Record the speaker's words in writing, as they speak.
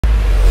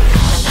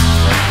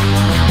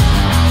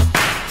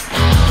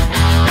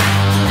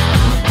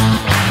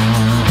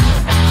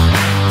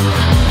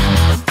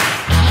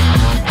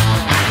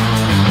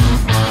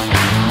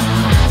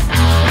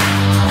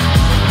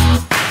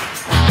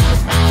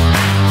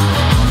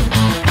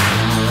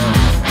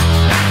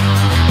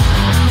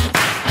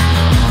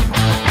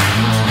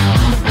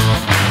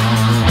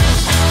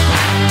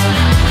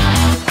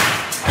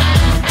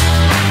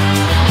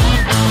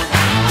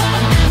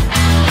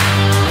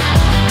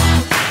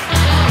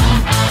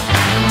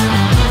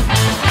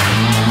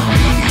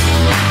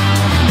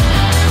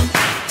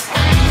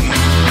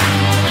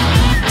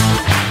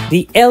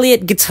The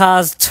Elliott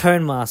Guitars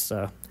Tone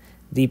Master,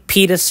 the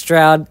Peter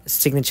Stroud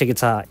signature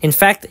guitar. In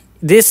fact,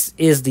 this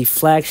is the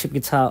flagship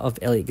guitar of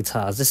Elliott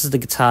Guitars. This is the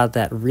guitar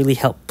that really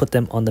helped put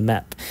them on the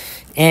map.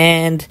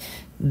 And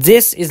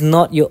this is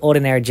not your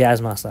ordinary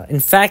jazzmaster. In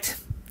fact,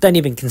 don't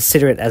even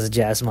consider it as a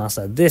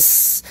jazzmaster.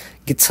 This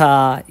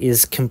guitar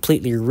is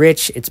completely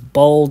rich, it's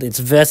bold, it's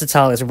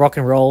versatile, it's rock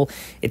and roll.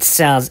 It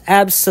sounds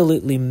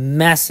absolutely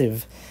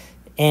massive,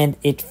 and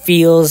it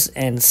feels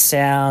and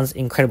sounds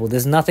incredible.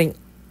 There's nothing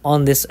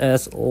on this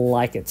earth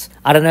like it.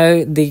 I don't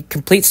know the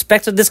complete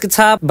specs of this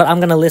guitar, but I'm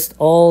going to list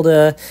all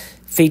the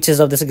features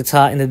of this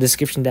guitar in the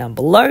description down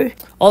below.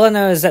 All I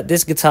know is that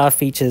this guitar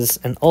features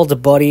an alder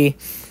body,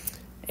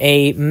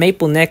 a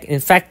maple neck. In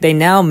fact, they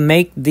now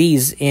make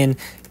these in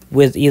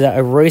with either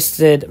a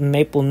roasted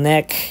maple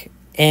neck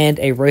and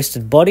a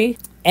roasted body,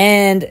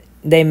 and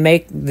they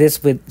make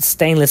this with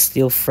stainless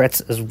steel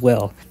frets as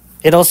well.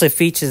 It also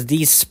features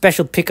these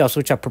special pickups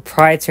which are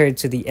proprietary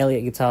to the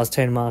Elliott Guitars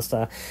Tone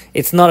Master.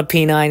 It's not a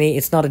P90,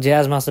 it's not a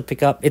Jazzmaster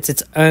pickup, it's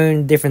its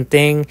own different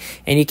thing,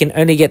 and you can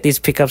only get these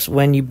pickups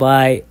when you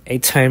buy a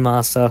Tone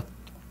Master.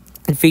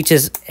 It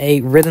features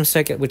a rhythm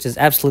circuit which is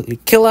absolutely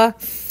killer,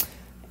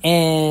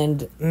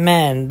 and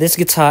man, this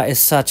guitar is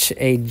such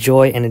a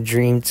joy and a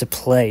dream to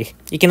play.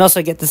 You can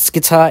also get this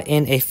guitar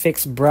in a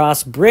fixed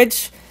brass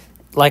bridge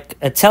like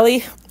a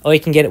telly, or you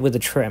can get it with a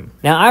trim.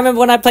 Now, I remember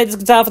when I played this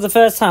guitar for the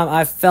first time,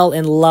 I fell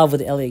in love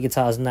with Elliott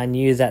guitars, and I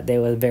knew that they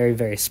were very,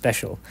 very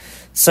special.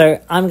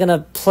 So I'm going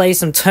to play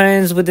some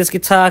tones with this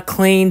guitar: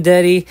 clean,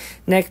 dirty,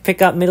 neck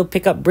pickup, middle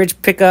pickup,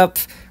 bridge pickup,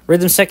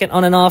 rhythm second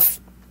on and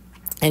off,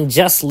 and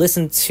just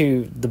listen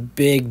to the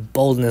big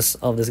boldness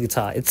of this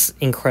guitar. It's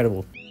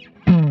incredible.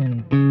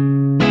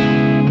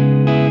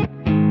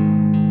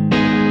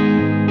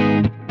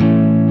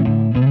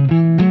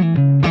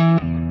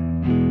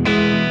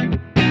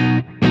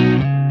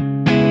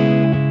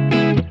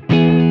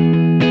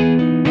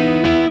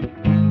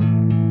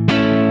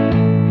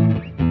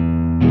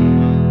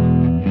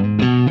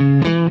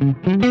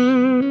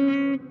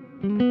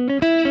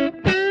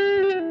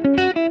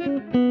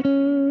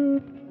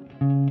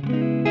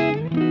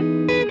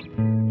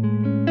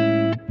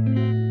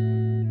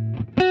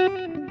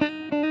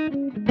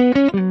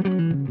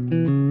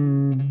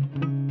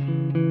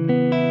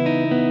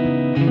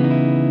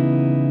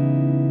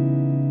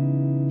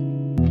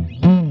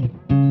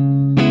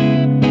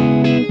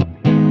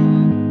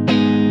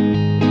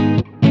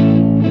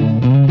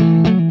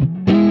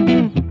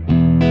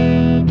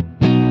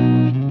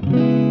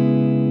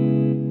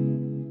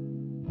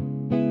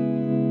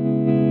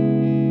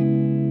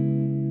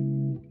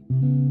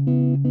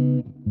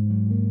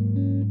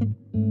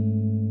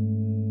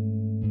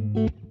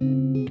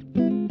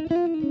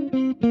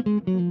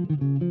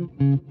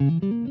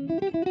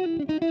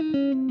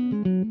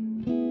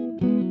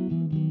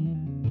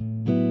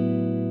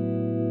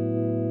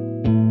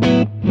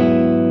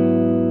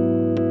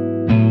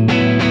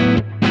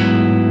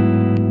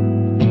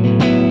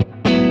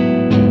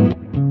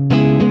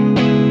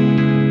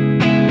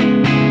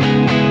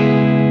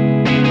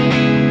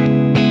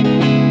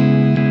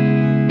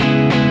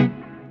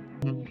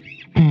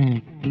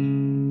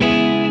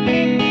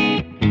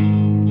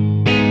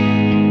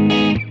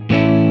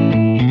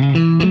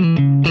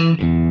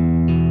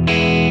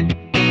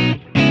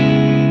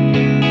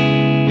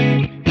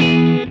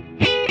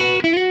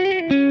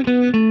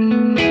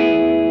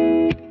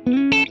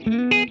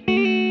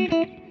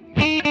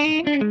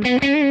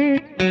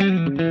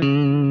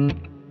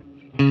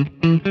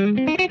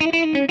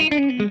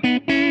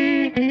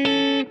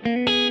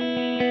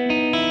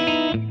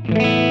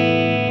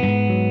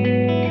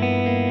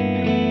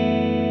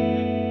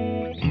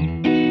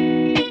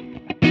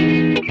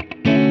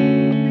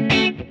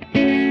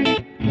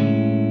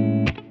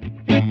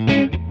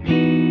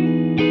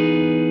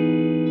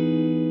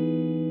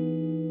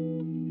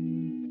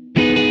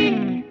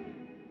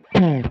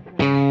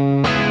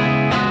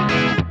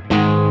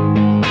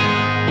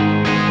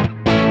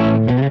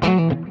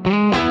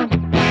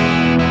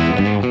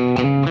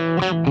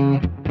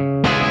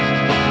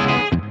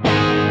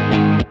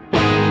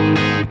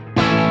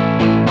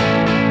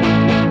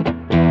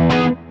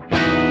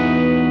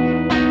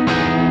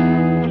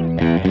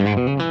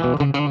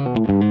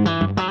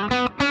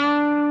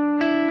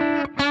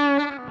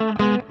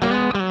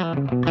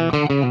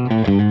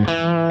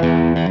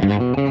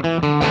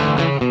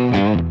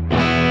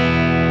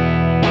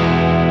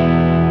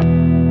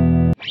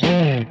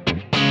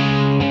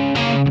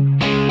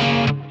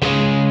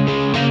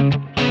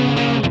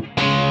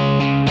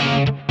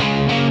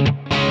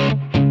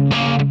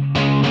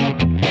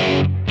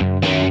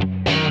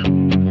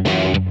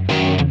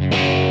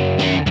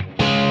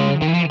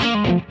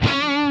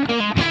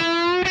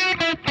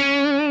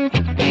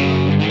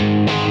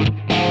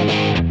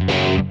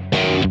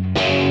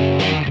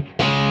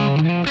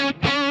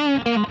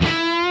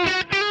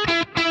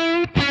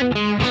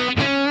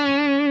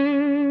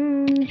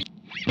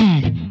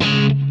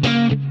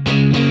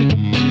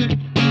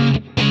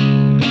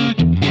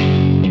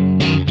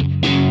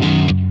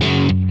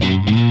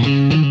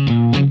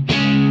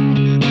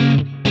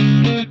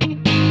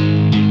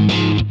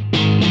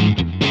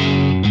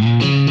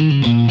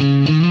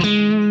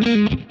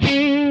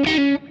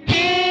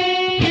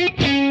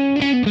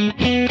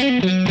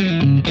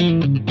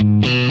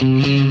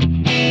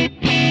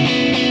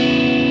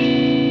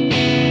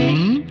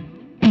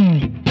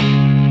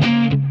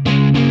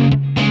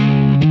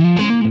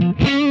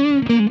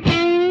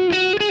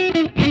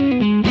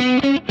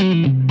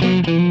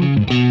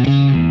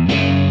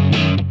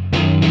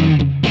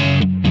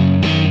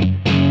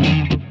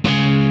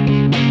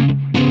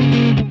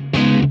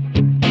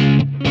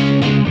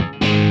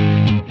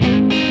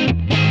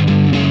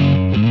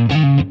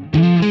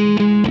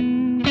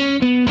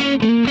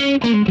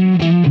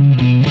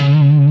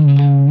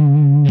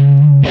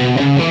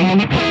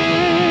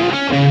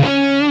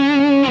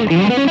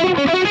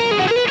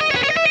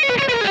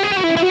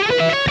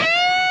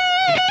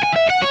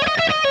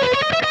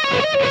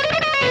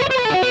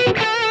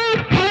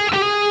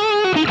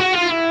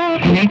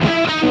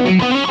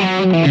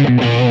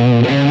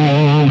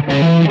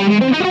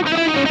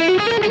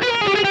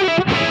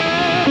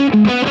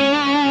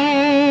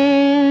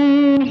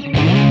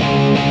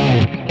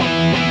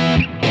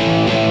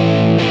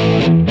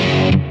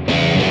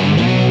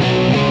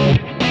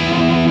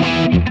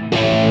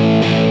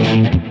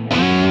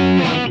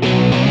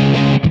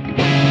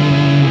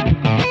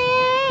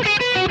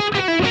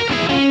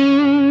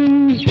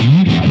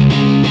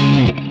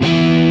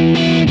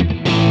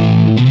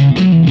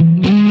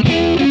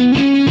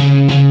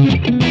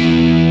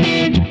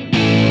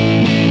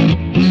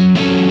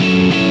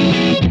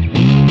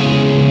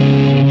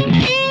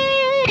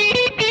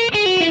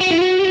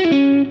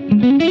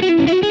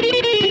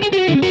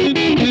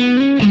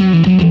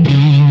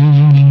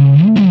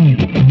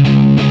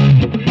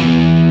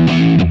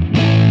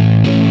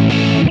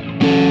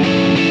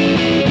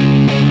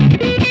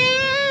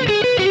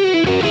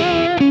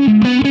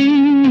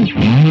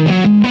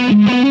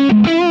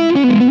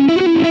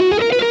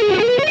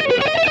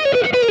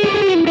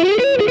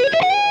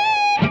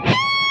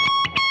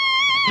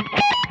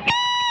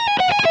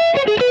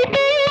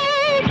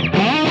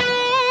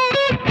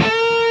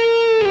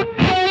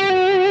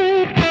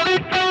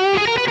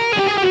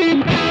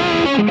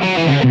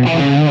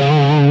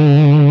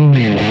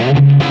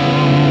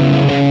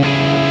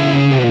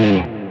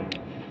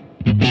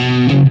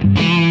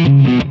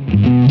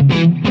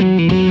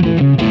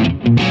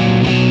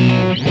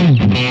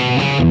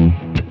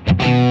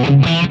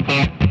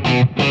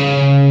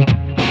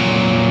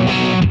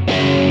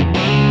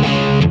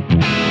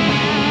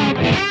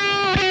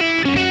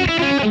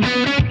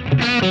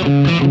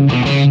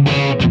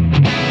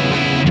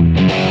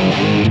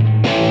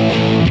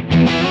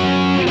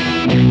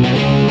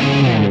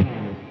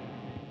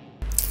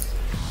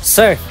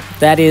 So,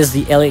 that is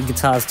the Elliott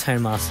Guitars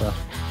Tone Master.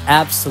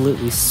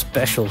 Absolutely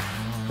special.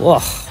 Whoa,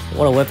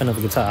 what a weapon of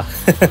a guitar.